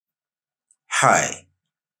Hi,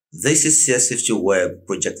 this is CS50w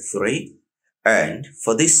Project 3, and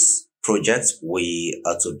for this project we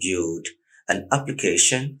are to build an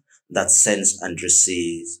application that sends and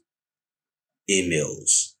receives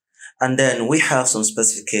emails. And then we have some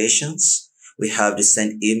specifications. We have the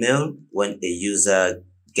send email when a user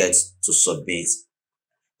gets to submit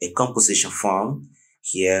a composition form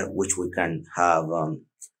here, which we can have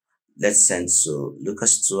let's send to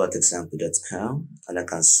lucas2@example.com, and I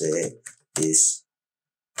can say this.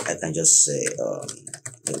 I can just say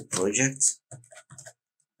the project,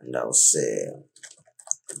 and I'll say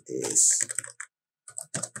this.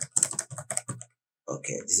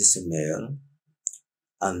 Okay, this is a mail,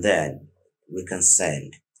 and then we can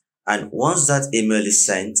send. And once that email is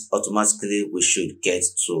sent, automatically we should get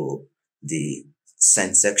to the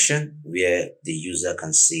send section where the user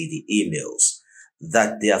can see the emails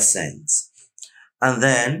that they have sent. And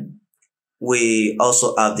then we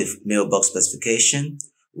also have the mailbox specification,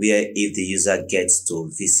 where if the user gets to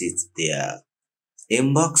visit their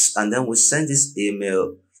inbox, and then we send this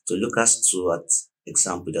email to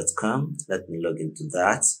lucas2@example.com. Let me log into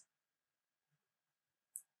that.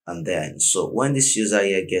 And then, so when this user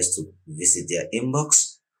here gets to visit their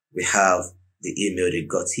inbox, we have the email they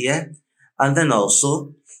got here. And then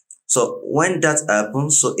also, so when that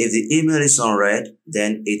happens, so if the email is on red,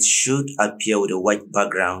 then it should appear with a white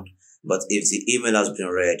background. But if the email has been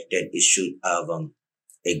read, then it should have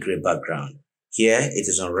a gray background. Here it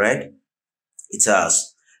is on red. It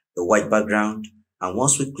has a white background. And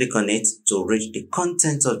once we click on it to read the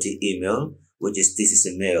content of the email, which is this is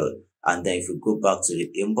a mail, and then if we go back to the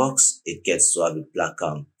inbox, it gets to have a black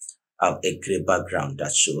a gray background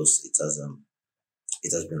that shows it has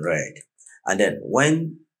been read. And then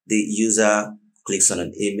when the user clicks on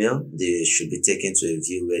an email, they should be taken to a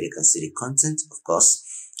view where they can see the content, of course.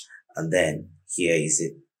 And then here is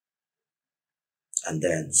it. And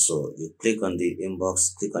then so you click on the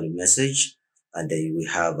inbox, click on the message, and then you will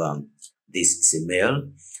have this is a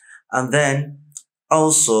mail. And then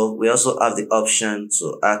also we also have the option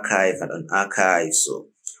to archive and unarchive. So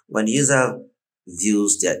when the user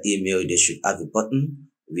views their email, they should have a button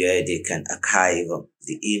where they can archive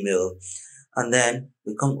the email. And then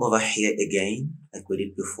we come over here again, like we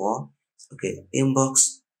did before. Okay,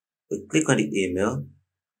 inbox, we click on the email,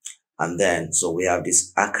 and then so we have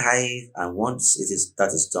this archive, and once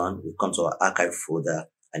that is done, we come to our archive folder,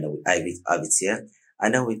 and then we have it here.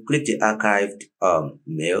 And then we click the archived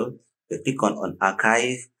mail, we click on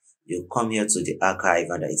archive, you come here to the archive,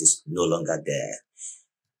 and it is no longer there.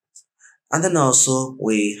 And then also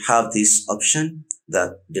we have this option,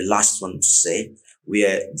 that the last one to say,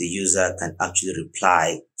 where the user can actually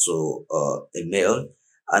reply to a mail.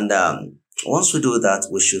 And once we do that,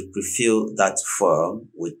 we should prefill that form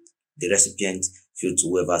with the recipient field to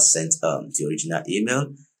whoever sent the original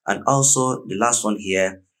email. And also the last one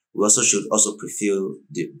here, we also should also prefill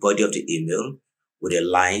the body of the email with a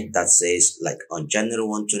line that says, like, on January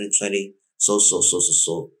 1, 2020, so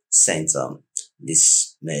sent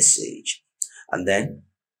this message. And then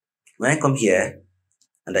when I come here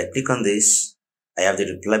and I click on this, I have the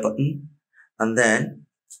reply button. And then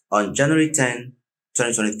on January 10,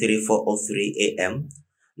 2023, 4:03 a.m.,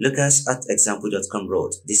 lucas@example.com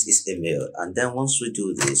wrote, this is a mail. And then once we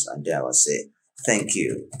do this, and then I will say, thank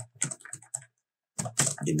you.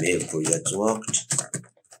 The mail project worked.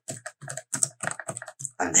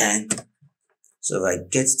 And then, so if I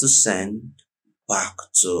get to send back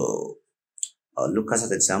to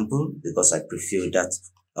Lucas@example, because I prefilled that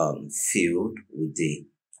field with the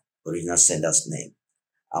original sender's name.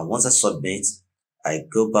 And once I submit, I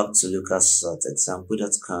go back to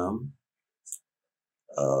lucas@example.com.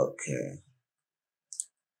 Okay.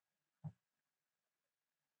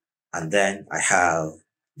 And then I have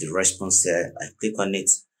the response there. I click on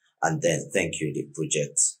it, and then thank you, the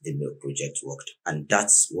mail project worked. And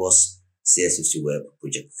that was CS50w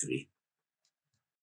Project 3.